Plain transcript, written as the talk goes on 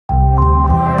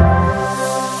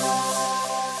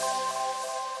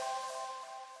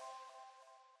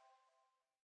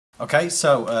Okay,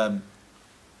 so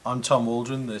I'm Tom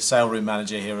Waldron, the sale room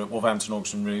manager here at Wolverhampton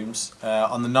Auction Rooms.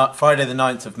 On the Friday the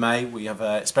 9th of May we have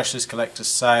a specialist collector's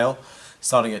sale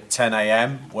starting at 10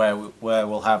 AM where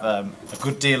we'll have a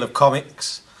good deal of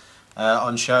comics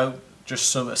on show.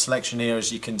 Just a selection here,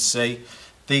 as you can see.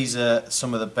 These are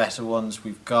some of the better ones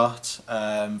we've got.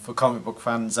 For comic book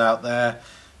fans out there,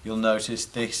 you'll notice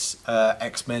this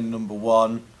X-Men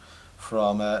 #1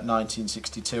 from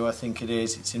 1962, I think it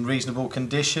is. It's in reasonable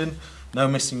condition, no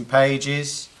missing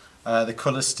pages, the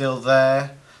colour's still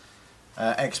there.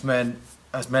 X-Men,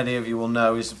 as many of you will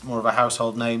know, is more of a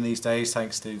household name these days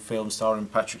thanks to films starring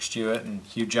Patrick Stewart and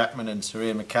Hugh Jackman and Sir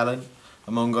Ian McKellen,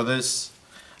 among others.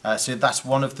 So that's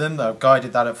one of them. I've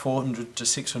guided that at £400 to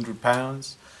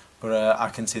 £600, but I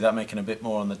can see that making a bit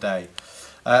more on the day.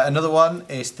 Another one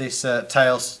is this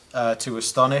Tales to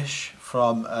Astonish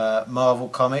from Marvel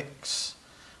Comics.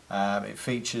 It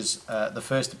features the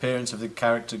first appearance of the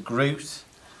character Groot,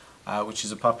 which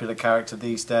is a popular character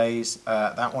these days.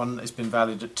 That one has been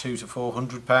valued at £200 to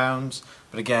 £400,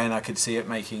 but again I could see it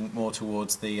making more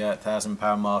towards the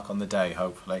 £1,000 mark on the day,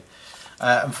 hopefully.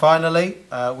 And finally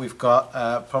we've got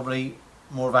probably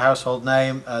more of a household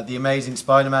name, The Amazing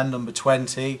Spider-Man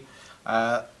 #20.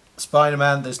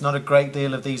 Spider-Man, there's not a great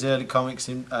deal of these early comics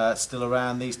still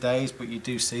around these days, but you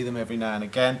do see them every now and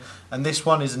again. And this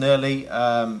one is an early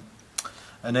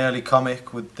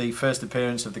comic with the first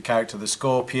appearance of the character the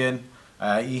Scorpion.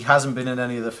 He hasn't been in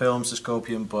any of the films, the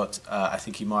Scorpion, but I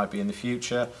think he might be in the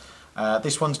future.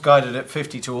 This one's guided at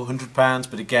 £50 to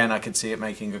 £100, but again I could see it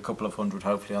making a couple of hundred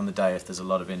hopefully on the day if there's a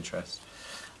lot of interest.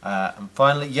 And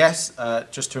finally, yes,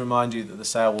 just to remind you that the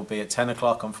sale will be at 10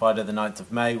 o'clock on Friday the 9th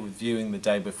of May, with viewing the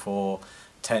day before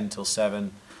 10 till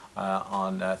 7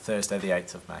 on Thursday the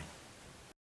 8th of May.